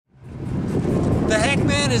The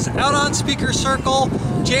Hackman is out on Speaker Circle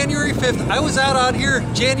January 5th. I was out on here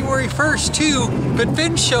January 1st too, but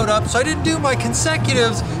Finn showed up, so I didn't do my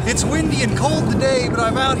consecutives. It's windy and cold today, but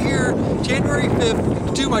I'm out here January 5th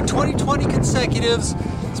to do my 2020 consecutives.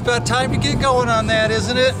 It's about time to get going on that,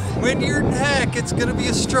 isn't it? Windier than heck, it's gonna be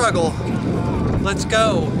a struggle. Let's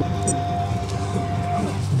go.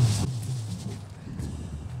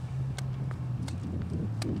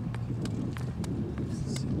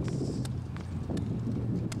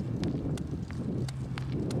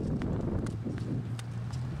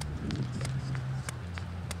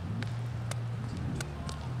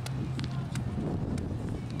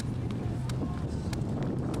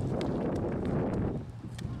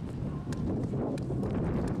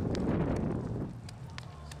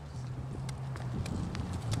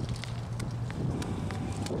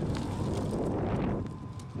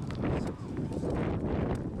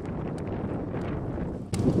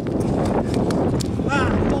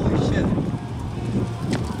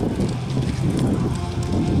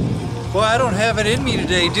 Boy, I don't have it in me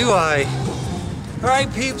today, do I?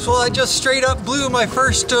 Alright peeps, well I just straight up blew my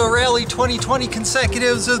first Rally 2020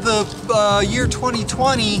 consecutives of the year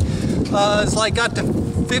 2020. It's like got to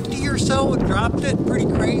 50 or so and dropped it, pretty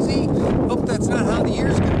crazy. Hope that's not how the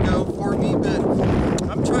year's gonna go for me, but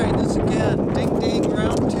I'm trying this again. Ding ding,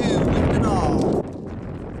 round 2, wind and all.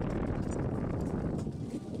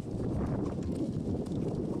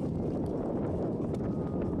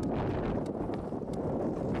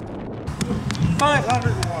 $501,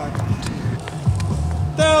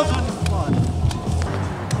 $1,001,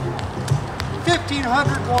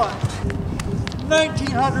 $1,501,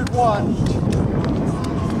 $1,901,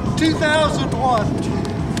 $2,001,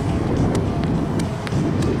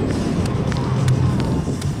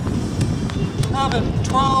 $11,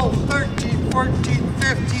 $12, $13, $14,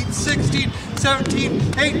 $15, $16, $17,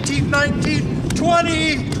 $18, $19,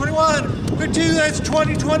 $20, $21, $22, that's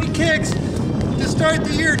 2020 kicks to start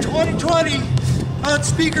the year 2020. On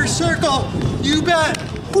Speaker Circle, you bet.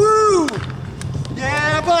 Woo!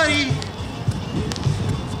 Yeah, buddy.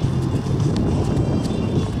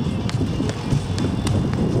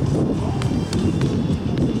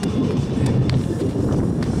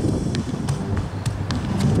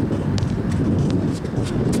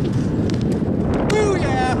 Woo,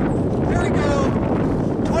 yeah. There we go.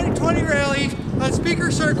 2020 rally on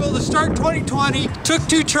Speaker Circle to start 2020. Took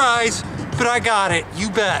 2 tries, but I got it.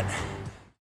 You bet.